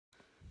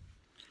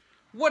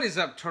What is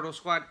up, Turtle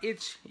Squad?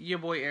 It's your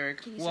boy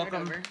Eric. Can you start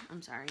over?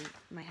 I'm sorry.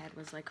 My head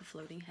was like a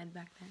floating head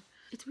back there.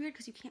 It's weird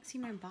because you can't see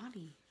my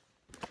body.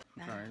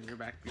 Sorry,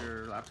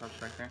 your laptop's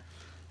back there.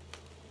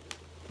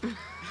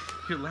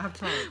 Your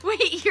laptop.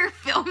 Wait, you're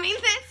filming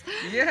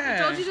this? Yeah.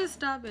 I told you to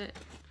stop it.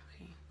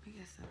 Okay, I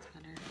guess that's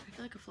better. I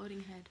feel like a floating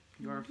head.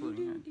 You are a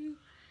floating head.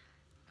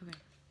 Okay.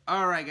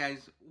 Alright,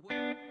 guys.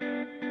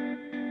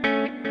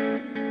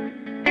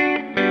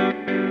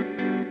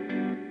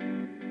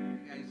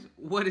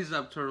 What is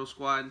up, Turtle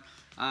Squad?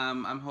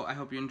 I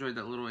hope you enjoyed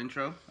that little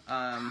intro.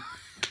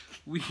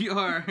 We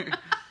are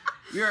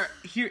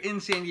here in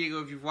San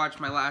Diego. If you've watched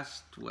my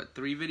last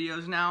 3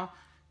 videos now,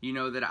 you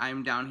know that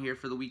I'm down here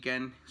for the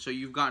weekend. So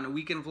you've gotten a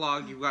weekend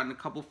vlog, you've gotten a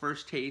couple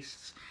first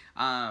tastes,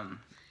 and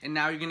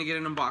now you're gonna get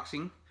an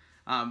unboxing.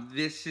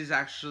 This is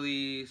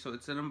actually, so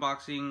it's an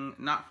unboxing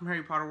not from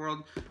Harry Potter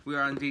World. We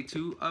are on day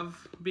 2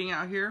 of being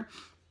out here.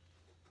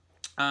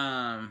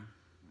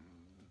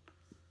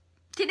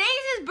 Today's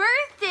his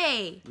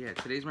birthday! Yeah,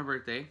 today's my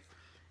birthday.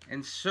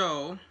 And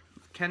so,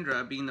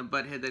 Kendra, being the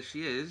butthead that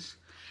she is...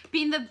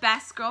 Being the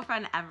best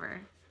girlfriend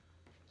ever.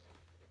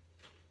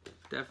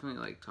 Definitely,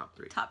 like, top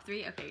 3. Top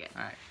 3? Okay, good.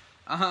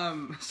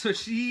 Alright. So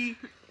she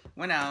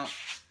went out,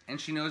 and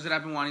she knows that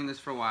I've been wanting this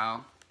for a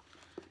while.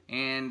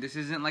 And this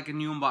isn't, like, a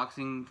new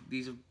unboxing.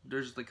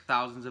 There's, like,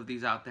 thousands of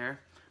these out there.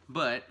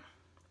 But,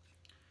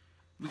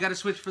 we got a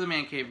Switch for the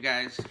man cave,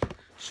 guys.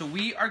 So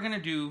we are gonna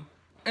do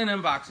an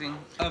unboxing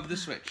of the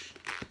Switch.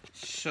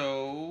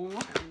 So, I'm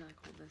gonna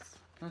hold this.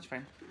 That's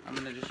fine. I'm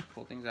gonna just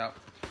pull things out.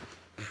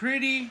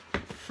 Pretty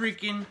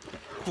freaking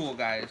cool,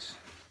 guys.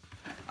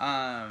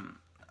 Let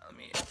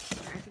me. I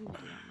think we'll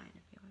do that mine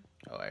if you want.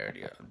 Oh, I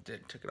already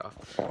took it off.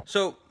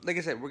 So, like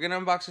I said, we're gonna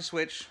unbox the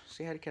Switch.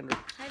 Say hi to Kendra.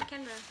 Hi,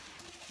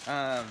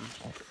 Kendra.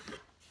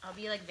 I'll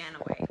be like Vanna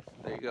White.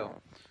 There you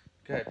go.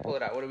 Go ahead, pull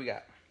it out. What do we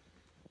got?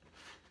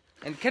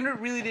 And Kendra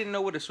really didn't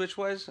know what a Switch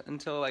was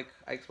until like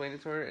I explained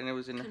it to her, and it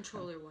was in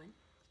Controller 1.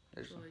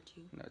 Controller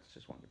 2. No, it's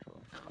just one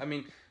controller. Oh. I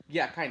mean,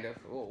 yeah, kind of.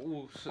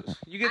 Ooh, so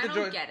you get I the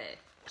don't get it.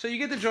 So you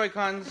get the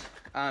Joy-Cons.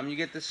 You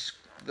get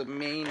the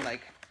main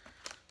like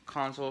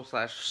console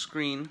 /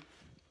 screen.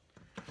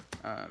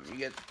 You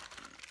get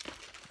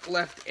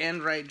left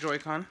and right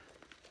Joy-Con.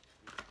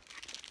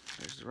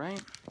 There's the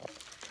right.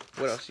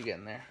 What else you get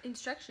in there?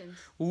 Instructions.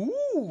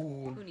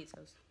 Ooh. Who needs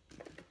those?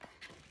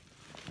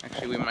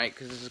 Actually, we might,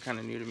 because this is kind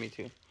of new to me,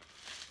 too.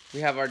 We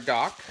have our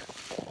dock.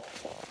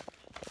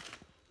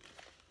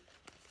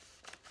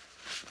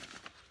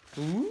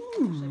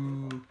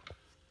 Ooh.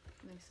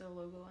 Nice little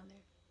logo on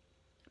there.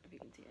 If you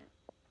can see it.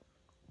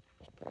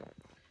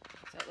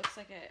 So it looks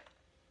like it.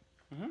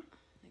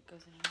 It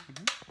goes in here.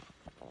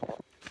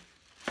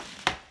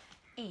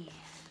 And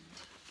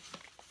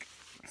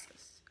what's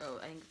this? Oh,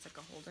 I think it's like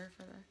a holder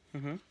for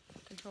the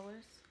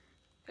controllers.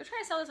 They're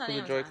trying to sell this on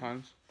Amazon. For the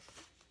Joy-Cons.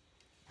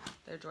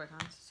 They're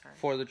Joy-Cons, sorry.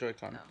 For the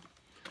Joy-Con. Oh.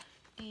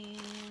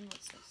 And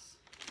what's this?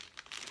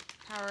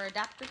 Power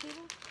adapter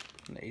cable?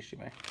 And the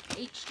HDMI.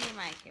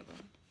 HDMI cable.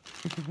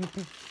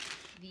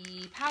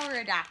 The power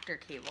adapter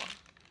cable.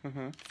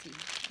 Let's see.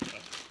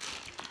 Okay.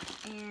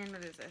 And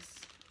what is this?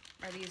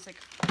 Are these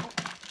like...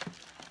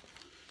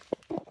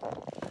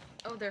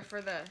 Oh, they're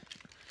for the...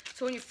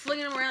 So when you're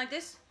flinging them around like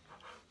this,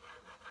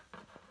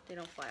 they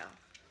don't fly off.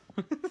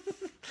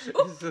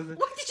 Oh, what,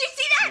 did you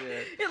see that?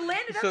 Yeah. It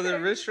landed up so there.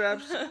 the wrist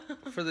straps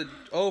for the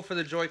for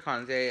the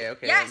Joy-Cons. Yeah,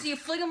 okay. Yeah, so you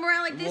fling them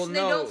around like this and they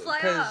don't fly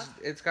off.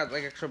 It's got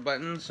like extra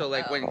buttons, so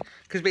like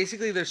because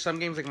basically there's some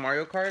games like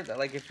Mario Kart that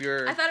like if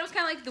you're... I thought it was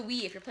kind of like the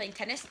Wii if you're playing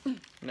tennis.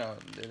 No,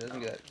 it doesn't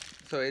do that.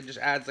 So it just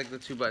adds like the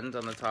 2 buttons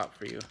on the top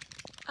for you.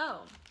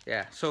 Oh.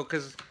 Yeah, so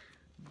because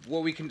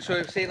what we can,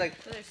 so say like...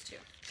 So there's 2.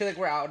 Say like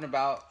we're out and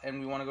about and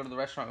we want to go to the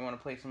restaurant, we want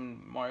to play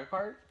some Mario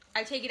Kart.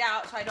 I take it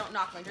out so I don't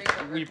knock my drink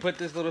over. We put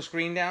this little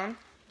screen down.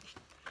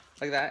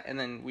 Like that, and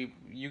then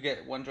you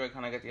get one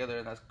Joy-Con, I get the other,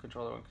 and that's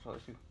controller 1, controller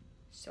 2.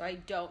 So I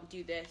don't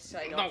do this, so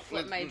I don't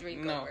flip my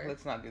drink over. No,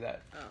 let's not do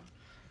that. Oh.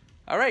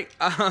 All right.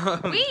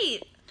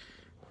 Wait!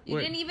 You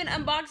didn't even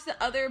unbox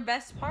the other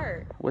best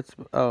part. What's...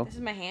 This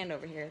is my hand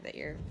over here that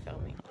you're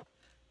filming.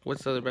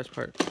 What's the other best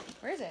part?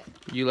 Where is it?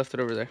 You left it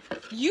over there.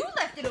 You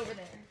left it over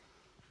there!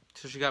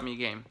 So she got me a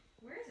game.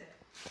 Where is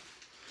it?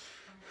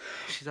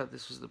 She thought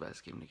this was the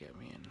best game to get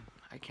me, and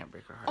I can't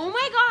break her heart. Oh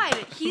my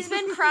god! He's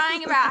been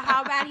crying about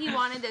how bad he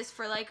wanted this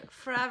for like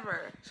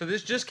forever. So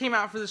this just came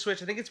out for the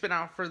Switch. I think it's been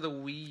out for the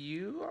Wii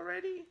U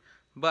already,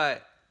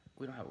 but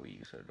we don't have a Wii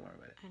U, so don't worry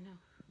about it. I know.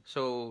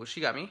 So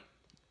she got me.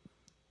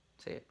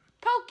 Say it.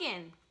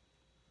 Pokken!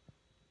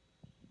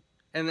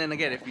 And then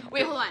again, if you...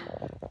 Wait, hold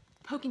on.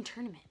 Pokken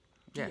Tournament.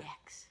 Yeah.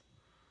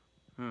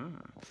 DX.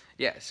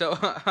 Yeah, so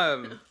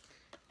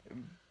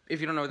if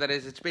you don't know what that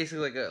is, it's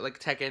basically like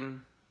Tekken,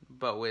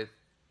 but with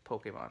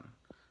Pokemon.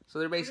 So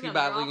they're basically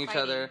battling each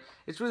other.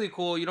 It's really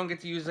cool. You don't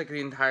get to use like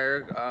the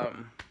entire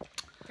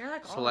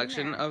like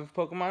selection of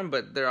Pokemon,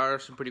 but there are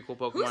some pretty cool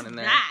Pokemon in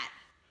there. Who's that?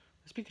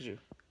 It's Pikachu.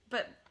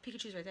 But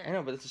Pikachu's right there. I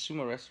know, but it's a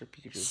sumo wrestler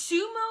Pikachu.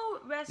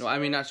 Sumo wrestler? No, I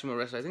mean not sumo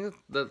wrestle. I think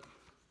the...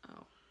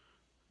 Oh.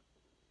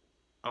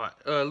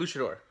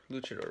 Luchador.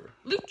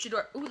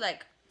 Ooh,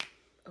 like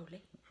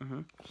Ole.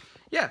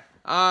 Yeah.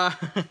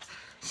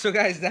 So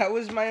guys, that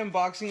was my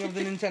unboxing of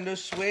the Nintendo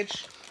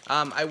Switch.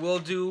 I will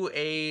do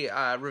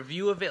a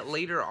review of it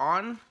later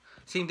on.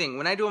 Same thing.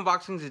 When I do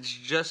unboxings, it's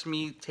just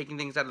me taking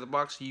things out of the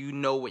box. So you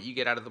know what you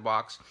get out of the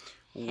box,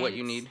 what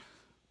you need.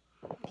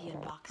 The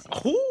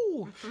unboxing.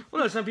 Ooh!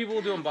 Well, no, some people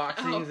will do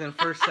unboxings and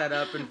first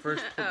setup and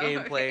first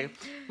gameplay. Okay.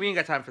 We ain't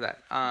got time for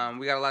that.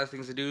 We got a lot of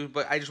things to do,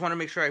 but I just want to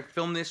make sure I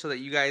film this so that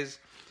you guys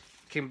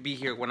can be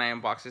here when I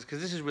unbox this, because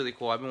this is really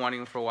cool. I've been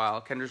wanting it for a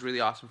while. Kendra's really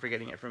awesome for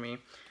getting it for me.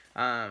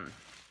 And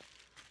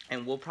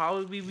we'll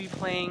probably be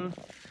playing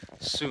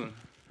soon.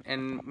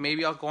 And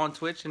maybe I'll go on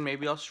Twitch and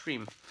maybe I'll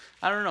stream.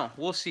 I don't know.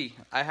 We'll see.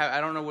 I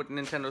don't know what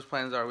Nintendo's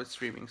plans are with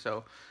streaming,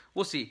 so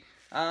we'll see.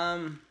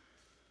 Anything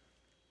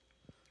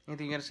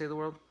you gotta say to the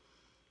world?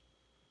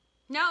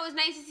 No, it was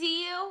nice to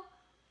see you.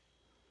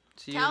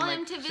 Tell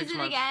him to visit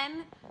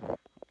again.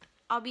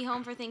 I'll be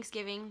home for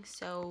Thanksgiving,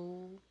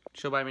 so...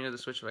 She'll buy me another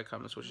Switch if I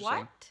come. That's what she's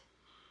saying.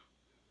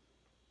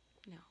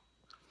 No.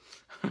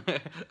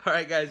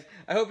 Alright, guys.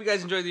 I hope you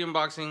guys enjoyed the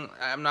unboxing.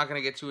 I'm not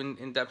going to get too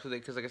in depth with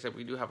it because, like I said,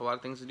 we do have a lot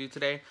of things to do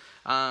today.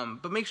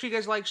 But make sure you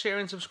guys like, share,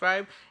 and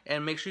subscribe.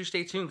 And make sure you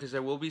stay tuned because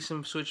there will be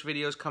some Switch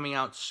videos coming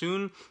out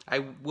soon.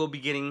 I will be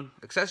getting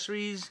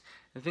accessories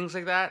and things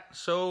like that.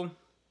 So,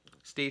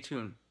 stay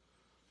tuned.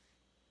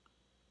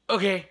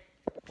 Okay.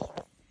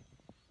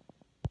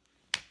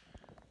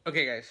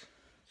 Okay, guys.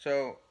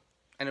 So,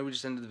 I know we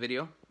just ended the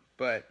video,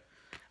 but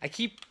I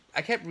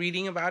kept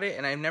reading about it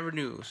and I never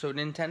knew. So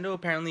Nintendo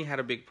apparently had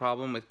a big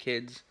problem with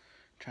kids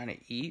trying to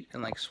eat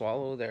and like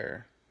swallow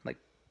their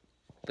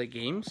the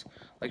games,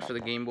 like for the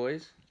Game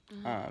Boys.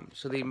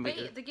 So they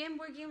wait, the Game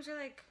Boy games are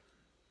like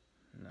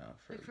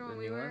for like from the when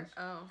we new were ones?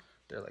 Oh.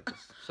 They're like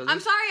this. So I'm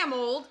sorry, I'm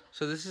old.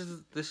 So this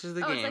is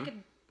the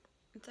game.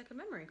 It's like a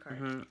memory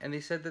card. And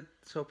they said that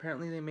so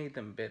apparently they made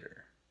them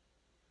bitter.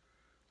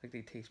 Like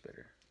they taste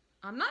bitter.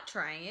 I'm not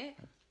trying it.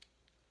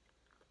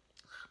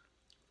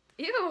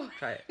 Ew.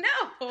 Try it.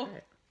 No. Try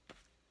it.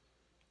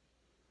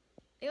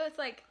 Ew, it's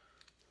like...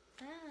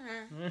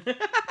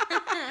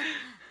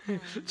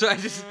 So I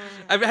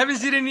haven't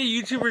seen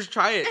any YouTubers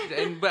try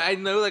it, but I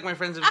know like my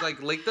friends have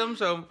like licked them,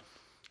 so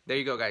there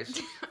you go,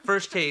 guys.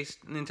 First taste,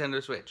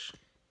 Nintendo Switch.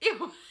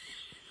 Ew.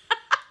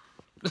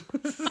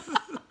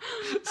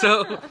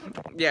 So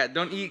yeah,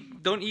 don't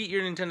eat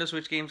your Nintendo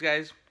Switch games,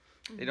 guys.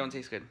 They don't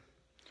taste good.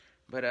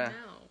 But no.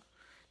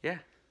 Yeah.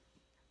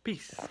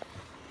 Peace.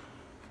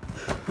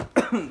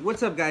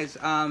 What's up, guys?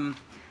 I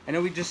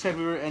know we just said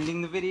we were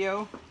ending the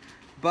video,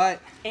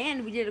 but...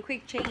 And we did a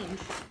quick change.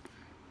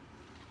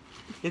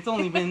 It's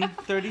only been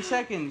 30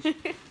 seconds.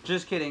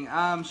 Just kidding.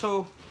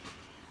 So,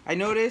 I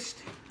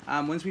noticed,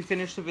 once we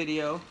finished the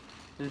video,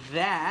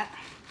 that...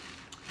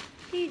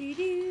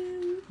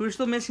 we're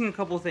still missing a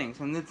couple things,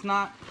 and it's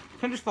not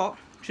Kendra's fault.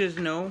 She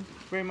doesn't know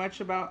very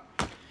much about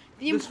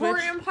the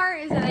important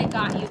part is that I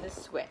got you the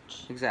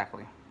Switch.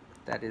 Exactly.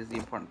 That is the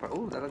important part.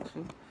 Oh, that looks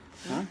good.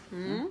 Huh?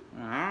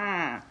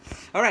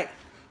 All right.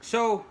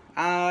 So,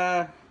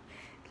 like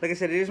I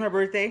said, it is my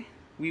birthday.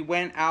 We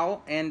went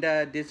out and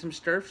did some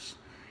sturfs,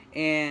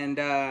 and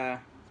do you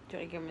want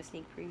to give them a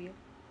sneak preview?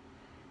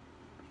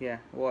 Yeah.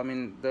 Well, I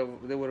mean,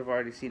 they would have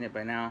already seen it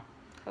by now.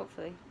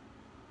 Hopefully.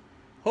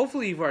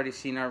 Hopefully, you've already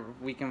seen our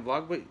weekend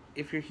vlog. But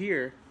if you're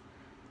here,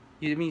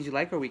 it means you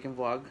like our weekend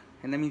vlog,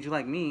 and that means you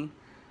like me.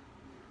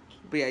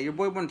 But yeah, your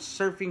boy went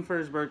surfing for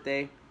his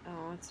birthday.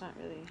 Oh, it's not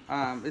really.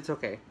 It's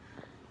okay.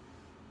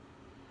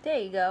 There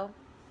you go.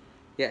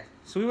 Yeah,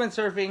 so we went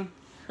surfing,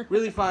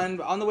 really fun.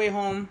 But on the way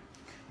home,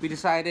 we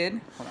decided,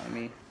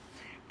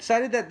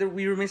 that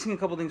we were missing a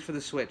couple things for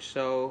the Switch.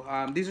 So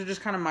these are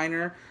just kind of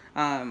minor.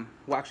 Well,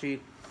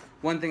 actually,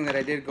 one thing that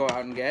I did go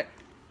out and get,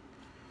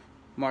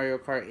 Mario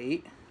Kart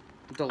 8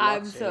 Deluxe.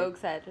 I'm so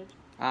excited.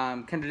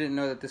 Kendra didn't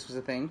know that this was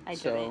a thing. I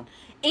didn't.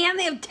 And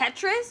they have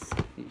Tetris?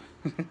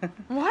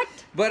 What?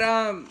 But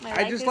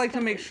I just like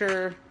to make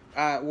sure.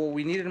 Well,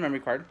 we needed a memory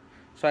card,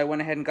 so I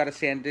went ahead and got a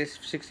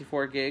SanDisk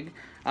 64 gig.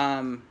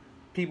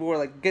 People were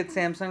like, "Get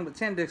Samsung," but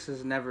SanDisk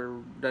has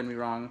never done me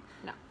wrong.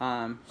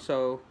 No.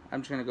 So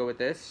I'm just gonna go with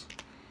this.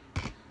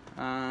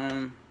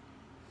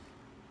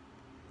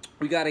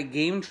 We got a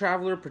Game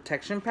Traveler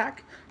protection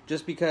pack,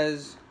 just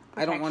because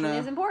I don't want to.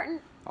 Protection is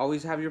important.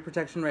 Always have your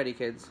protection ready,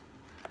 kids.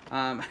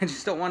 I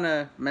just don't want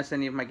to mess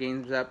any of my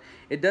games up.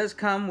 It does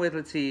come with,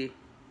 let's see,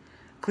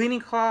 cleaning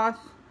cloth.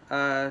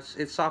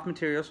 It's soft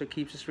material, so it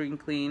keeps the screen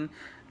clean.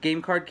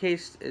 Game card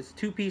case is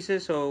 2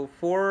 pieces, so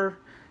 4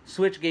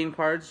 Switch game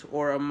cards,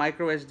 or a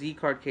micro SD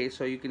card case,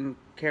 so you can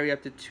carry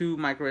up to 2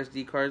 micro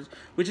SD cards,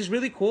 which is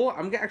really cool.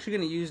 I'm actually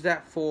going to use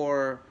that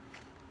for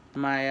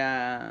my,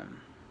 I'm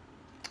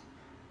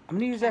going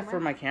to use that for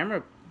my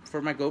camera,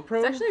 for my GoPro.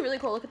 It's actually really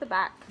cool. Look at the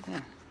back.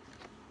 Yeah.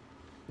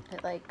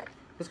 It like...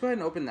 Let's go ahead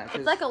and open that.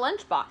 It's like a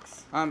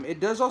lunchbox.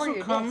 It does also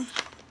come...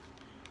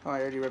 Oh,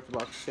 I already ripped the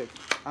box. Sick.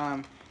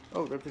 Oh,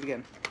 ripped it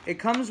again. It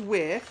comes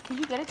with... Can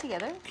you get it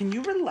together? Can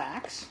you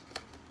relax?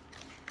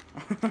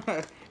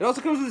 It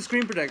also comes with a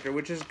screen protector,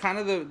 which is kind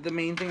of the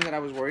main thing that I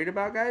was worried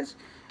about, guys.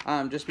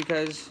 Just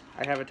because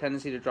I have a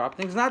tendency to drop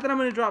things. Not that I'm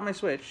going to drop my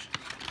Switch,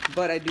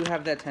 but I do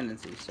have that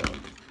tendency. So,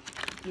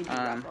 You do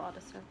drop a lot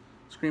of stuff.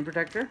 Screen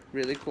protector,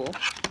 really cool.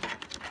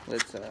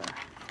 Let's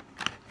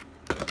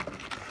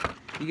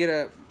you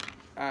get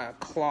a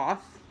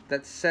cloth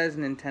that says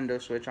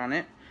Nintendo Switch on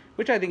it,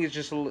 which I think is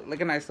just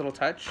like a nice little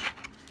touch.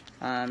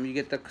 You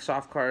get the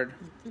soft card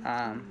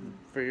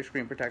for your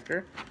screen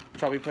protector,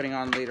 which I'll be putting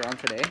on later on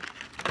today.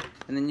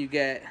 And then you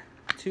get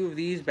 2 of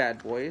these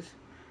bad boys.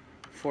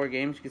 4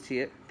 games, you can see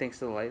it thanks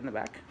to the light in the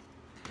back.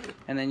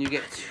 And then you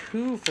get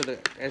 2 for the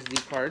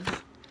SD cards,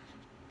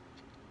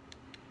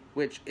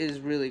 which is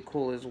really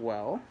cool as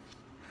well.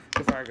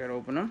 If I could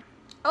open them.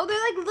 Oh, they're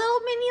like little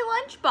mini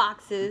lunch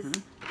boxes.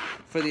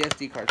 For the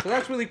SD card. So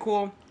that's really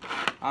cool.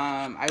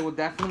 I will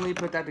definitely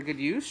put that to good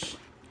use.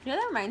 You know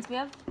what that reminds me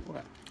of?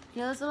 What?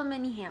 You know those little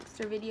mini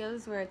hamster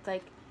videos where it's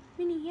like,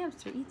 mini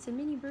hamster eats a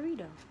mini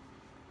burrito?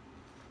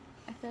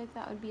 I feel like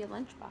that would be a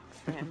lunchbox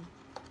for him.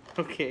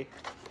 Okay.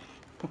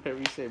 Whatever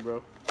you say,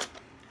 bro.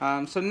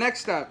 So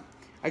next up,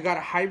 I got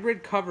a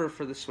hybrid cover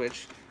for the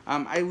Switch.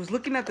 I was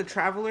looking at the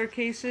Traveler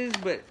cases,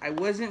 but I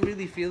wasn't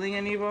really feeling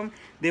any of them.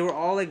 They were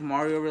all like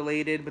Mario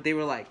related, but they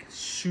were like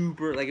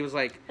super, like it was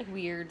like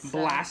weird stuff.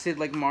 Blasted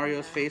like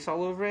Mario's face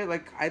all over it.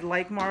 Like I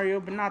like Mario,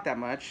 but not that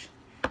much.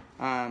 You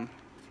want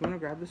to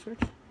grab the Switch?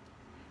 Can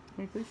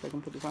you please? I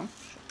can put this on.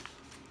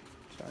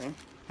 Sorry.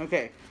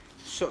 Okay.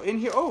 So in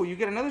here, oh, you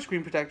get another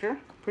screen protector.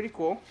 Pretty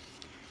cool.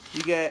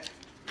 You get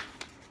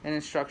an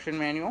instruction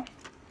manual.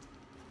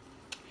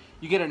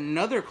 You get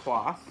another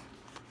cloth.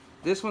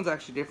 This one's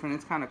actually different.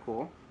 It's kind of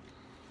cool.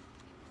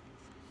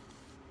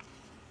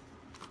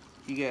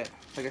 You get,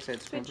 like I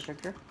said, screen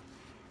protector.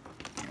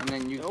 And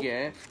then you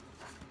get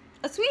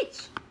a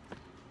Switch.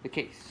 The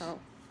case. Oh.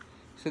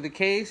 So the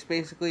case,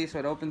 basically, so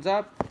it opens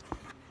up,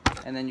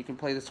 and then you can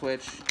play the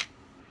Switch,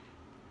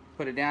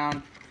 put it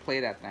down, play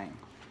that thing.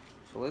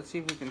 So let's see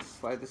if we can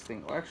slide this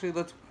thing. Well, actually,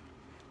 but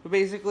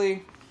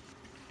basically,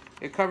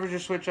 it covers your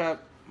Switch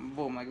up,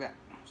 boom, like that.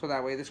 So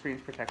that way the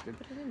screen's protected.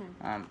 Put it in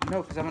there.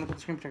 No, because I'm going to put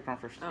the screen protector on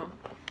first. Oh.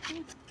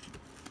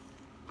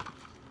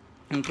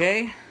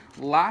 Okay,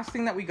 last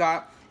thing that we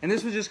got, and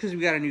this was just because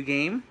we got a new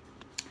game.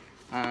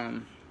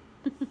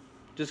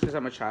 Just because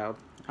I'm a child.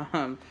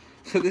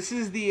 So this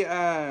is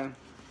the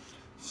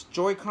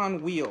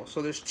Joy-Con wheel.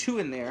 So there's 2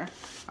 in there.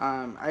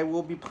 I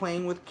will be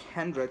playing with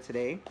Kendra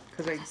today.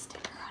 Because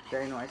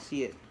I know, I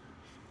see it.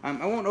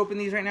 I won't open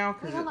these right now.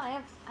 Wait, hold on, I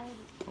have...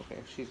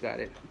 Okay, she's got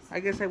it. I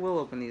guess I will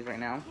open these right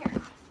now.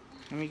 Here.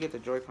 Let me get the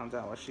Joy-Cons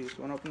out while she's...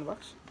 Want to open the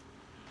box?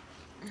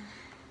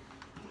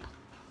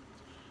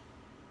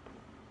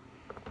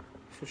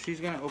 So she's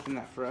going to open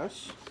that for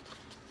us.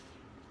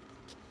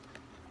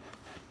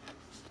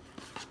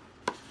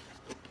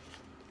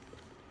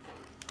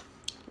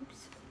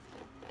 Oops.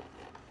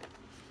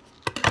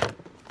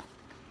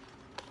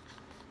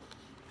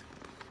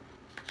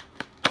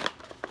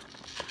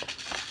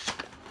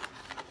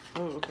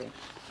 Oh, okay.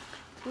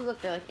 Ooh,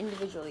 look, they're like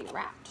individually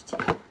wrapped too.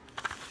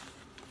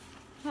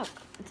 Look,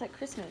 it's like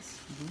Christmas.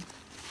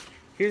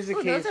 Here's the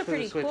case those are for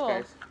pretty the Switch, cool.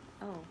 guys.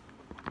 Oh.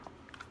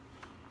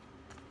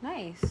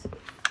 Nice.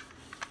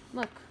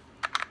 Look.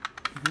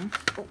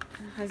 Oh,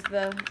 has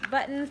the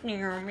buttons.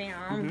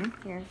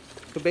 Here.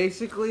 So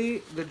basically,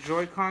 the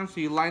Joy-Con, so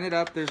you line it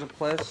up, there's a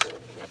plus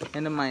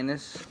and a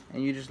minus,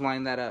 and you just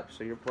line that up.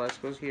 So your plus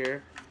goes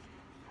here.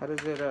 How does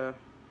it,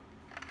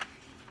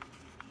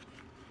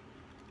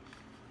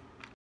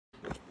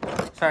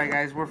 Sorry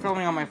guys, we're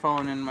filming on my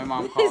phone and my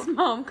mom called. His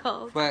mom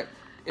called. But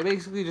it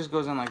basically just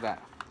goes in like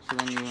that. So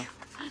then you...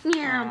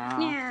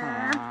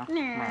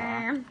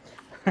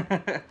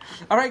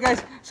 Alright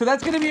guys, so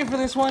that's going to be it for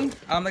this one.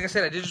 Like I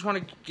said, I did just want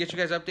to get you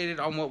guys updated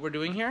on what we're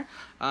doing here.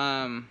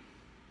 Thank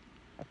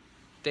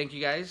you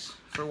guys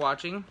for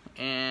watching,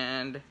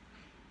 and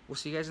we'll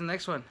see you guys in the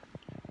next one.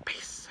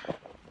 Peace.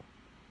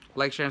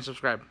 Like, share, and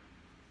subscribe.